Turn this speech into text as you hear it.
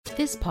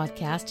This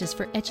podcast is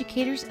for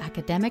educators,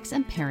 academics,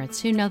 and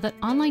parents who know that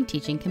online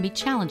teaching can be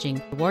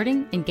challenging,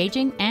 rewarding,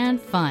 engaging, and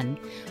fun.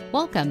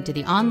 Welcome to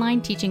the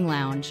Online Teaching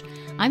Lounge.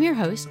 I'm your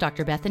host,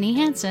 Dr. Bethany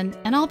Hansen,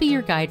 and I'll be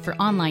your guide for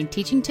online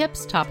teaching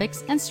tips,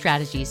 topics, and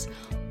strategies.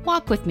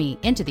 Walk with me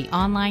into the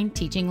Online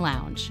Teaching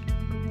Lounge.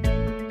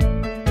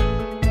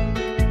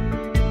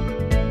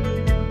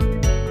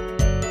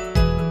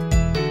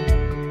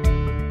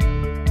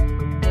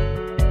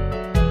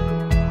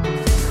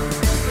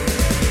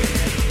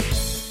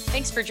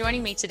 Thanks for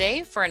joining me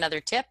today for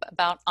another tip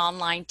about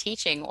online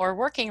teaching or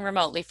working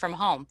remotely from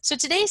home. So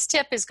today's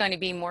tip is going to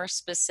be more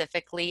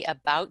specifically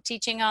about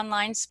teaching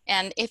online.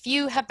 And if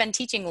you have been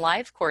teaching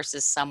live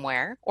courses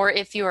somewhere, or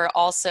if you are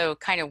also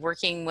kind of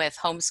working with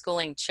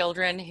homeschooling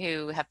children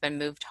who have been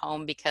moved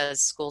home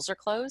because schools are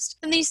closed,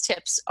 then these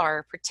tips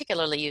are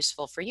particularly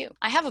useful for you.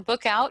 I have a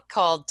book out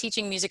called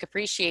Teaching Music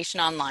Appreciation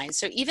Online.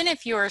 So even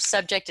if your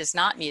subject is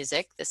not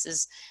music, this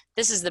is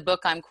the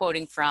book I'm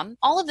quoting from.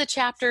 All of the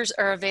chapters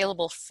are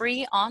available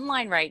free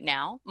online right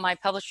now. My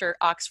publisher,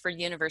 Oxford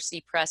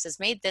University Press, has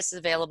made this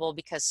available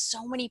because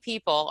so many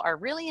people are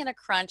really in a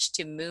crunch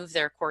to move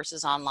their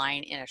courses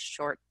online in a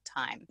short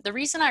time. The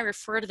reason I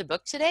refer to the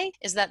book today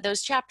is that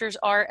those chapters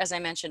are, as I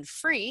mentioned,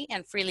 free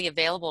and freely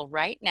available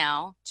right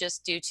now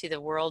just due to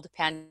the world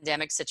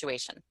pandemic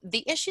situation.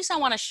 The issues I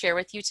want to share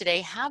with you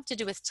today have to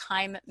do with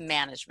time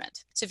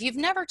management. So if you've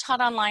never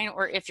taught online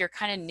or if you're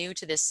kind of new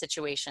to this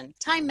situation,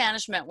 time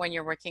management when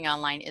you're working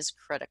online is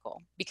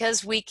critical.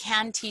 Because we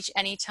can teach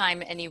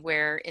anytime,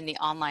 anywhere in the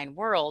online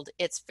world,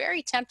 it's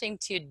very tempting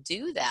to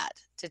do that,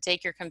 to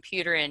take your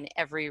computer in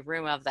every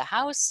room of the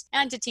house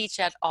and to teach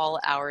at all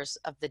hours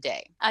of the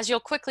day. As you'll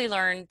quickly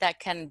learn, that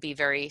can be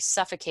very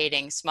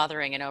suffocating,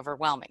 smothering, and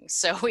overwhelming.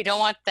 So we don't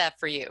want that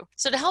for you.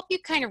 So to help you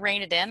kind of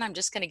rein it in, I'm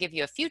just going to give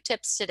you a few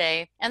tips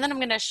today, and then I'm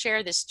going to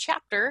share this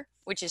chapter,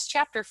 which is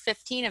chapter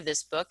 15 of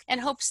this book, in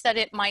hopes that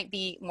it might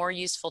be more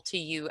useful to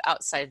you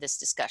outside of this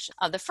discussion.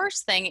 The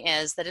first thing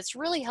is that it's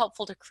really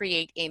helpful to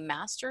create a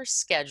master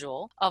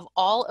schedule of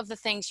all of the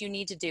things you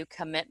need to do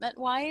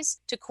commitment-wise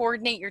to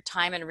coordinate your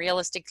time and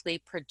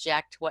realistically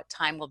project what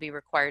time will be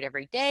required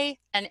every day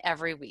and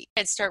every week.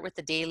 I'd start with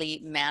the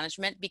daily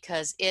management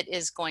because it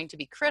is going to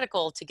be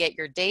critical to get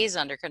your days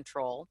under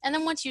control. And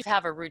then once you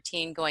have a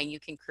routine going, you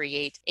can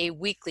create a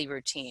weekly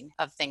routine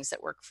of things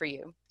that work for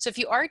you. So if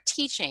you are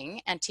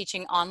teaching and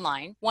teaching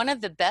online, one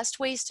of the best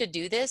ways to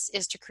do this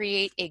is to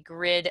create a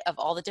grid of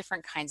all the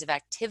different kinds of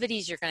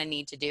activities you're going to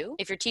need to do.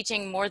 If you're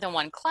teaching more than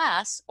one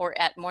class or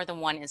at more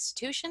than one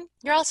institution,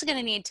 you're also going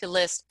to need to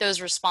list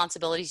those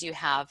responsibilities you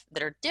have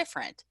that are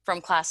different from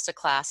class to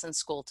class and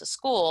school to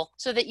school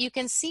so that you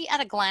can see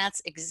at a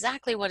glance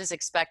exactly what is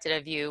expected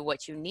of you,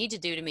 what you need to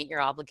do to meet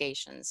your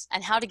obligations,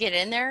 and how to get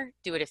in there,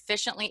 do it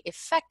efficiently,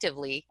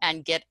 effectively,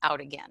 and get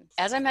out again.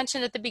 As I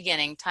mentioned at the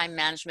beginning, time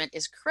management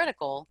is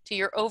critical to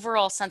your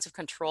overall sense of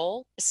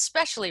control,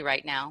 especially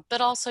right now, but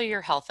also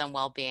your health and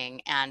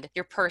well-being and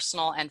your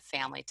personal and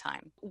family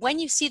time. When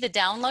you see the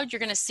download, you're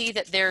going to see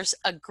that there's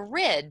a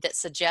grid that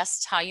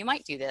suggests how you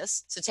might do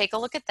this. So take a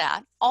look at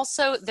that.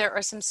 Also, there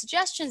are some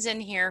suggestions in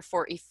here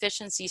for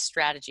efficiency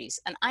strategies,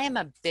 and I am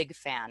a big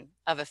fan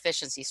of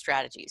efficiency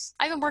strategies.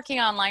 I've been working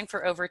online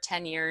for over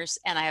 10 years,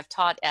 and I have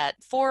taught at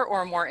 4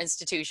 or more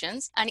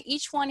institutions, and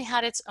each one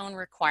had its own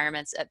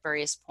requirements at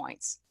various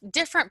points.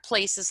 Different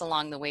places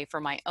along the way for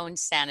my own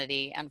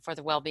sanity and for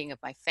the well-being of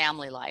my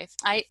family life.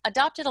 I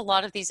adopted a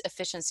lot of these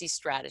efficiency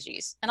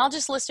strategies, and I'll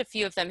just list a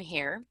few of them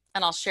here,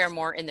 and I'll share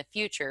more in the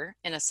future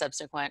in a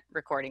subsequent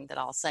recording that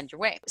I'll send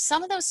your way.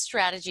 Some of those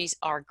strategies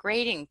are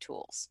grading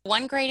tools.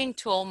 One grading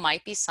tool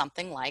might be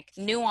something like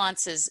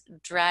Nuance's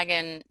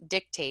Dragon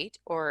Dictate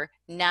or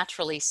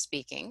Naturally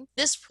Speaking.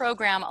 This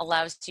program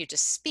allows you to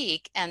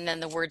speak and then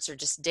the words are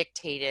just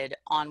dictated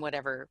on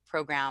whatever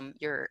program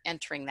you're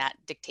entering that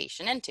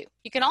dictation into.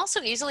 You can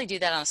also easily do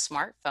that on a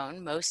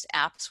smartphone. Most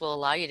apps will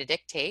allow you to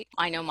dictate.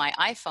 I know my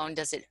iPhone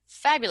does it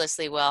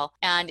fabulously well,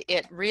 and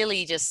it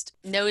really just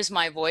knows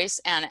my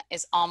voice and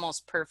is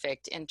almost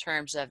perfect in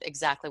terms of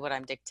exactly what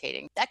I'm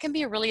dictating. That can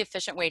be a really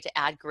efficient way to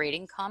add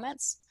grading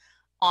comments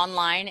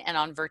online and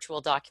on virtual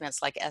documents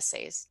like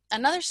essays.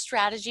 Another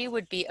strategy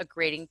would be a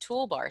grading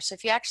toolbar. So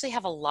if you actually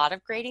have a lot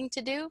of grading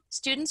to do,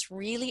 students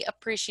really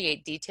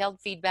appreciate detailed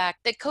feedback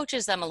that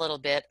coaches them a little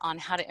bit on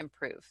how to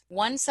improve.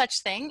 One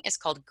such thing is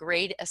called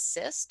Grade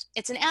Assist.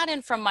 It's an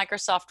add-in from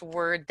Microsoft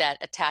Word that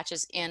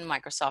attaches in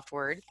Microsoft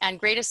Word, and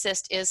Grade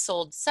Assist is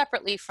sold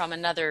separately from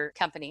another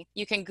company.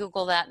 You can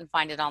Google that and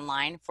find it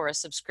online for a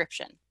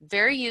subscription.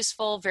 Very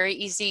useful, very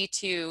easy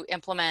to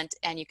implement,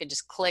 and you can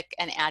just click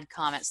and add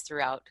comments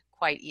throughout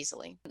quite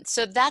easily.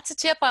 So that's a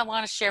tip I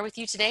want to share with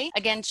you today.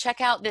 Again,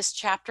 check out this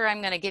chapter. I'm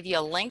going to give you a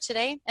link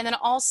today. And then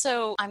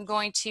also I'm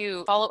going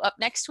to follow up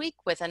next week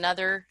with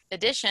another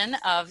edition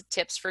of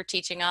tips for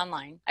teaching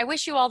online. I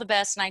wish you all the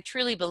best, and I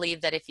truly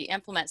believe that if you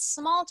implement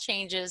small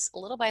changes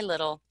little by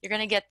little, you're going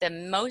to get the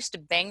most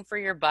bang for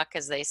your buck,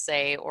 as they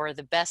say, or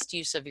the best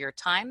use of your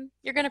time.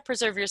 You're going to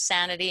preserve your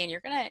sanity, and you're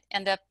going to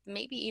end up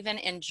maybe even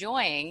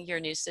enjoying your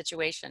new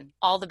situation.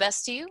 All the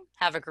best to you.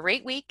 Have a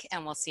great week,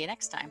 and we'll see you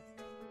next time.